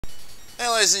Hey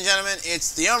ladies and gentlemen,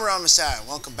 it's the Umbrella Messiah, and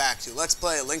welcome back to Let's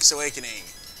Play Link's Awakening.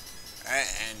 Alright,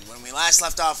 and when we last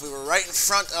left off, we were right in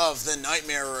front of the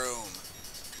Nightmare Room.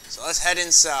 So let's head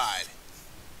inside.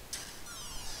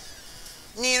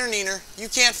 Neener, neener, you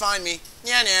can't find me.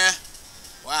 Nah, nah.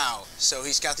 Wow, so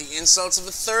he's got the insults of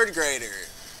a third grader.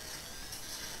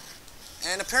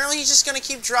 And apparently he's just gonna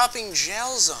keep dropping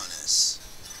gels on us.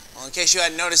 Well, in case you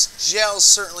hadn't noticed, gels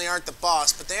certainly aren't the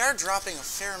boss, but they are dropping a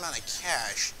fair amount of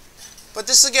cash. But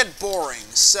this will get boring,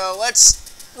 so let's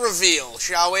reveal,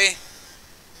 shall we?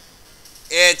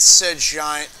 It's a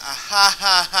giant...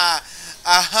 Ah-ha-ha-ha!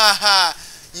 Ah-ha-ha!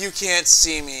 You can't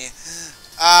see me.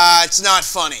 It's not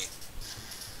funny.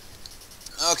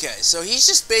 Okay, so he's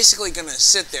just basically gonna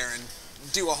sit there and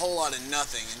do a whole lot of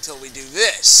nothing until we do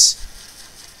this.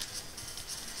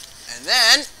 And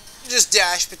then, just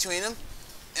dash between him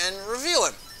and reveal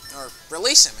him. Or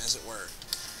release him, as it were.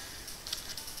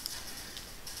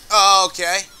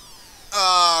 Okay.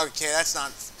 Okay, that's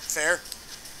not fair.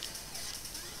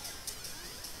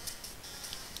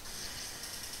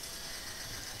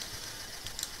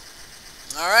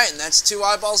 Alright, and that's 2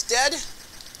 eyeballs dead.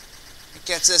 It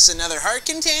gets us another heart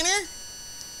container.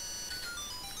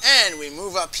 And we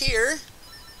move up here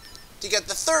to get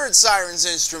the 3rd Siren's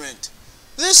instrument.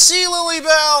 The Sea Lily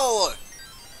Bell!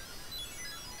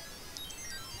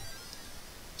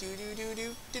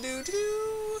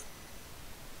 Do-do-do-do-do-do-do.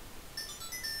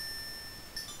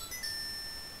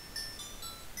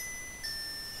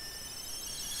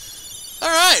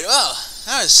 Alright, well,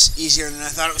 that was easier than I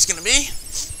thought it was going to be.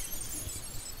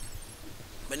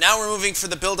 But now we're moving for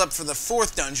the build-up for the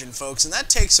 4th dungeon, folks, and that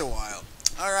takes a while.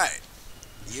 Alright,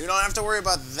 you don't have to worry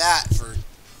about that for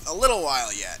a little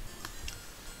while yet.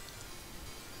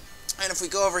 And if we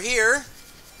go over here,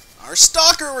 our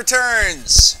Stalker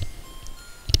returns!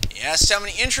 He asks how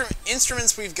many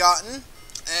instruments we've gotten,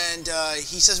 and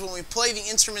he says when we play the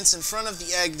instruments in front of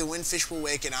the egg, the windfish will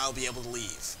wake and I'll be able to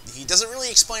leave. He doesn't really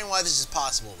explain why this is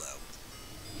possible, though.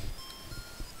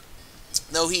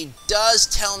 Though he does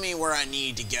tell me where I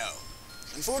need to go.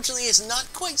 Unfortunately, it's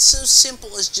not quite so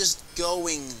simple as just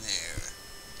going there.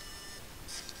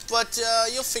 But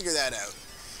you'll figure that out.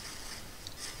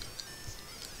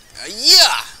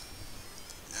 Yeah!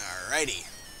 Alrighty.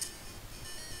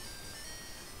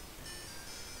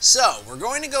 So, we're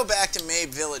going to go back to Mabe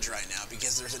Village right now,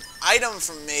 because there's an item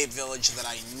from Mabe Village that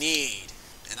I need.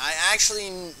 And I actually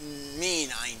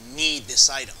mean I need this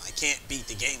item. I can't beat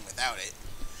the game without it.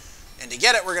 And to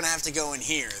get it, we're going to have to go in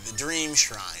here, the Dream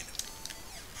Shrine.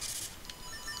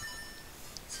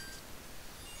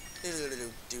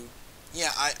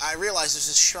 Yeah, I realize there's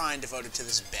a shrine devoted to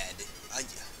this bed.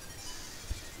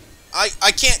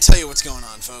 I can't tell you what's going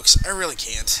on, folks. I really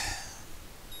can't.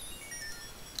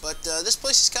 But this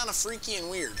place is kind of freaky and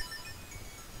weird.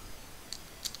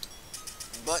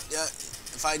 But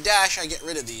if I dash, I get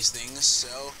rid of these things,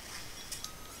 so...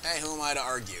 Hey, who am I to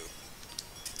argue?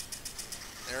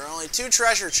 There are only 2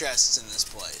 treasure chests in this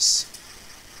place.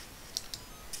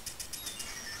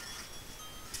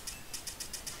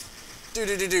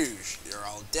 Do-do-do-do. They're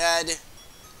all dead.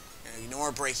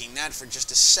 Ignore breaking that for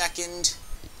just a second.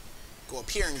 Go up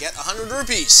here and get 100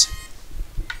 rupees.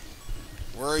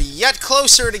 We're yet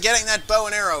closer to getting that bow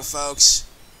and arrow, folks.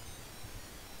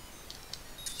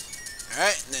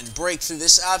 Alright, and then break through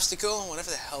this obstacle,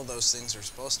 whatever the hell those things are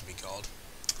supposed to be called.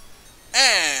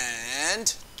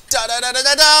 And...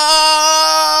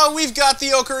 da-da-da-da-da-da! We've got the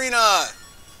ocarina!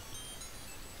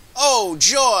 Oh,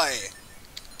 joy!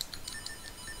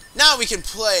 Now we can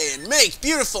play and make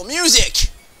beautiful music!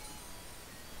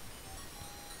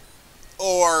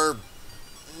 Or...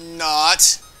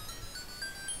 not.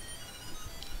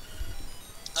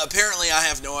 Apparently I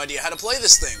have no idea how to play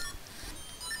this thing.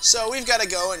 So we've got to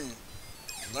go and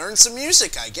learn some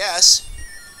music, I guess.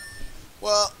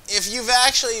 Well, if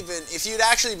you'd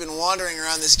actually been wandering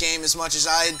around this game as much as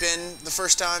I had been the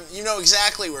first time, you know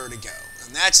exactly where to go.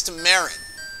 And that's to Marin.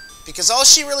 Because all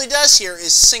she really does here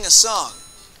is sing a song.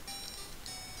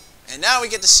 And now we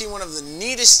get to see one of the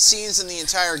neatest scenes in the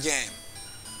entire game.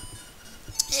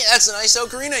 Hey, that's a nice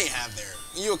ocarina you have there.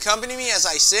 Will you accompany me as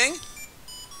I sing?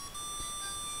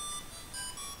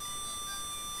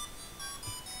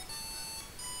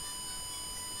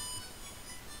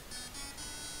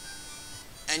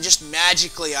 And just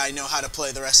magically I know how to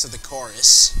play the rest of the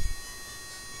chorus.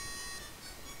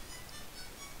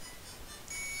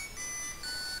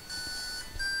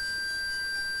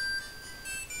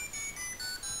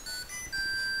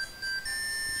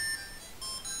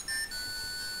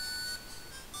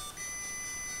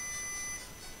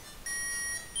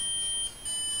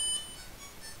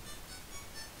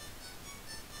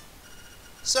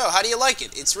 So, how do you like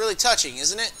it? It's really touching,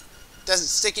 isn't it? Does it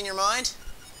stick in your mind?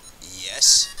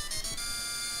 Yes.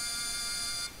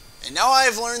 And now I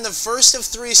have learned the first of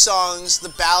 3 songs, The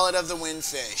Ballad of the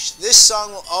Windfish. This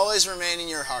song will always remain in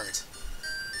your heart.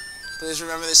 Please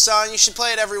remember this song. You should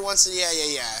play it every once in a while.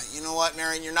 Yeah. You know what,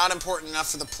 Marion? You're not important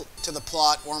enough to the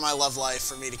plot or my love life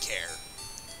for me to care.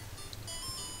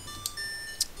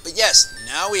 But yes,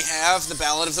 now we have The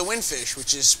Ballad of the Windfish,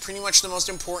 which is pretty much the most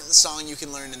important song you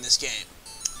can learn in this game.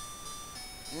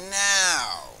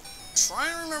 Now, try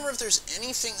and remember if there's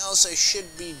anything else I should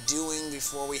be doing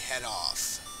before we head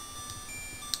off.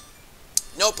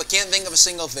 Nope, I can't think of a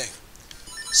single thing.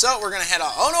 So, we're going to head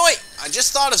off. Oh, no, wait! I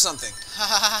just thought of something. Ha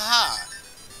ha ha ha.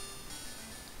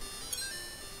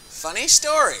 Funny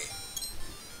story.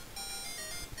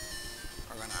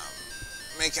 We're going to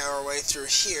make our way through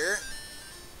here.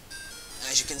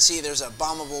 As you can see, there's a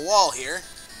bombable wall here.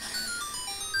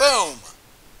 Boom!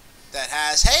 That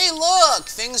has, hey, look!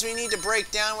 Things we need to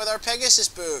break down with our Pegasus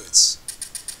boots.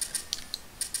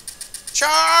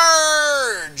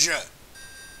 Charge!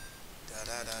 Da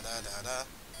da da da da da.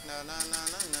 Na na na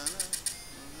na na na.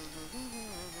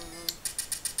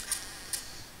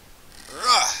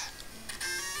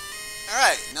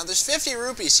 Alright, now there's 50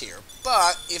 rupees here,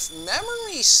 but if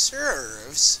memory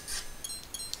serves...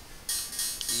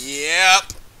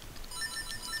 Yep.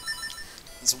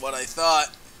 That's what I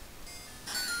thought.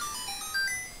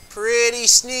 Pretty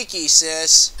sneaky,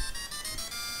 sis.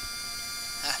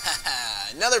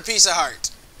 Another piece of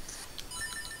heart.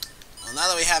 Well, now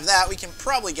that we have that, we can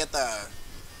probably get the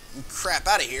crap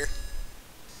out of here.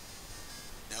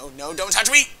 No, no, don't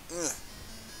touch me! Ugh.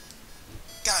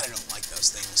 God, I don't like those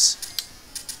things.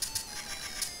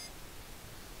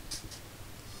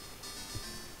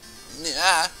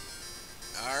 Yeah.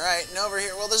 Alright, and over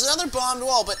here. Well, there's another bombed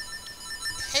wall, but...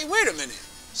 Hey, wait a minute.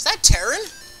 Is that Terran?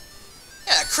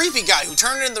 Yeah, that creepy guy who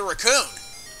turned into the raccoon.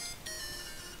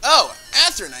 Oh,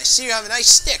 Atherin, I see you have a nice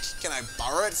stick. Can I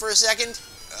borrow it for a second?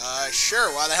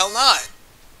 Sure, why the hell not?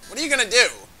 What are you gonna do?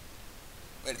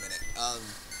 Wait a minute,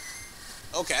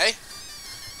 okay.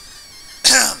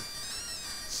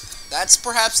 That's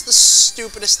perhaps the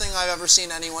stupidest thing I've ever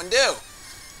seen anyone do.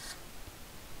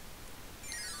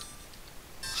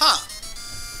 Huh.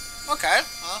 Okay,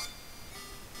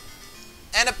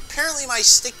 and apparently my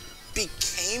stick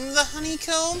became the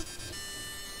honeycomb?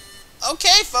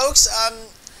 Okay, folks,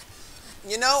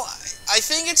 you know, I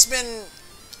think it's been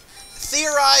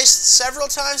theorized several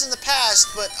times in the past,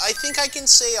 but I think I can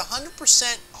say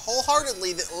 100%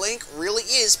 wholeheartedly that Link really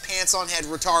is pants-on-head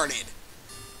retarded.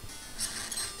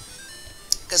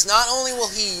 Because not only will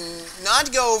he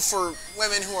not go for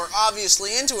women who are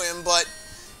obviously into him, but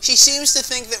he seems to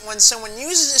think that when someone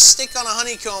uses a stick on a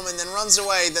honeycomb and then runs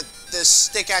away, that the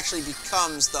stick actually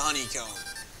becomes the honeycomb.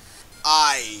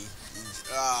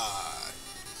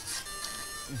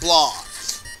 Blah.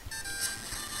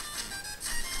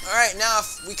 Alright, now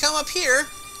if we come up here,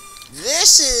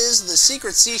 this is the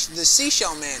secret the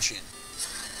seashell mansion.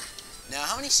 Now,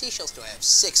 how many seashells do I have?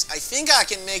 6. I think I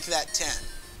can make that 10.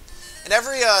 And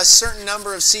every certain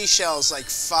number of seashells, like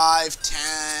 5,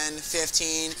 10,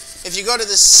 15, if you go to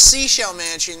the seashell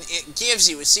mansion, it gives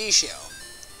you a seashell,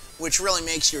 which really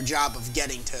makes your job of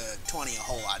getting to 20 a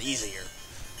whole lot easier.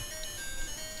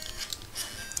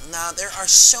 Now, there are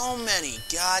so many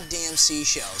goddamn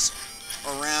seashells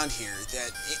around here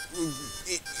that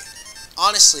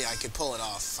honestly, I could pull it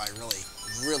off if I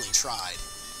really tried.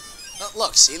 But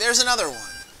look, see, there's another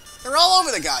one. They're all over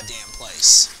the goddamn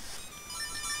place.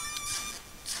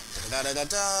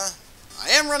 Da-da-da-da-da. I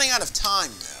am running out of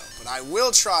time, though, but I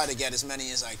will try to get as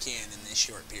many as I can in this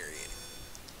short period.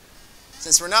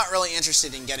 Since we're not really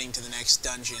interested in getting to the next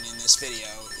dungeon in this video,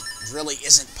 it really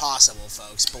isn't possible,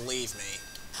 folks, believe me.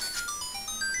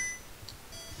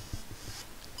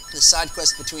 The side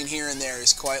quest between here and there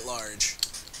is quite large.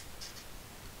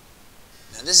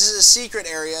 Now, this is a secret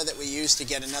area that we use to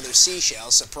get another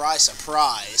seashell. Surprise,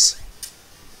 surprise.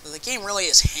 The game really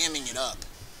is hamming it up.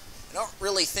 I don't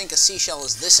really think a seashell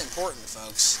is this important,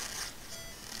 folks.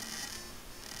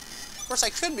 Of course, I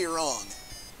could be wrong.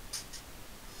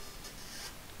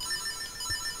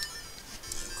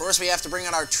 And of course, we have to bring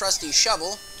out our trusty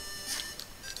shovel.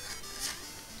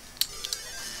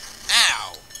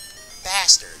 Ow!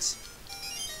 Bastards.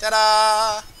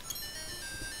 Ta-da!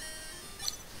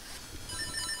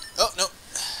 Oh, no.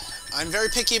 I'm very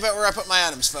picky about where I put my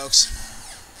items, folks.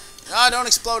 Ah, don't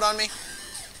explode on me.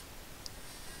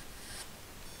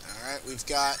 Alright, we've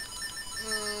got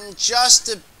just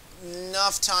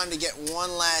enough time to get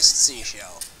one last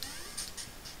seashell.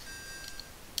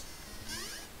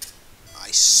 I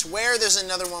I swear there's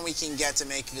another one we can get to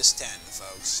make this 10,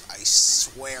 folks. I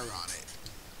swear on it.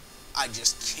 I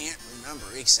just can't remember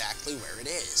exactly where it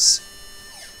is.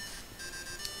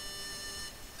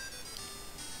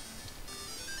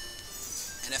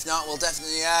 And if not, we'll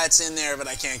definitely... Yeah, it's in there, but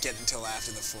I can't get until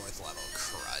after the 4th level.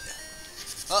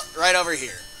 Crud. Oh, right over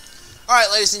here. Alright,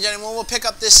 ladies and gentlemen, we'll pick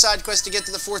up this side quest to get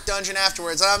to the 4th dungeon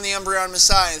afterwards. I'm the Umbreon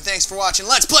Messiah, and thanks for watching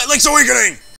Let's Play Link's Awakening!